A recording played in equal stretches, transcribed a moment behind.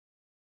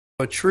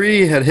A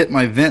tree had hit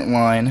my vent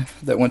line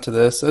that went to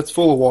this. It's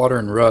full of water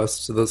and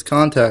rust, so those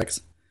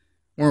contacts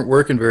weren't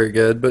working very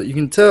good, but you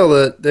can tell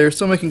that they're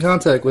still making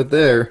contact with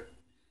there.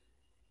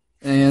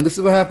 And this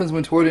is what happens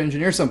when toy to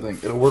engineer something.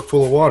 It'll work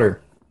full of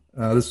water.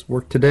 This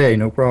worked today,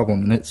 no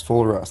problem, and it's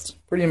full of rust.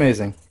 Pretty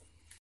amazing.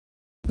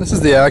 This is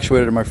the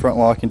actuator to my front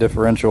locking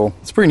differential.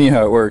 It's pretty neat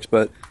how it works,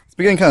 but it's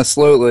been getting kind of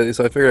slow lately,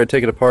 so I figured I'd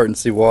take it apart and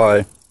see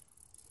why.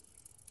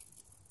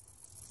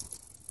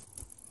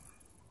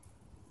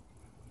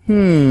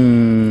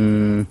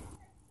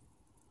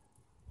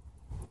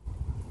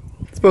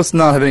 It's supposed to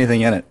not have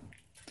anything in it.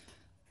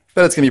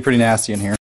 Bet it's going to be pretty nasty in here.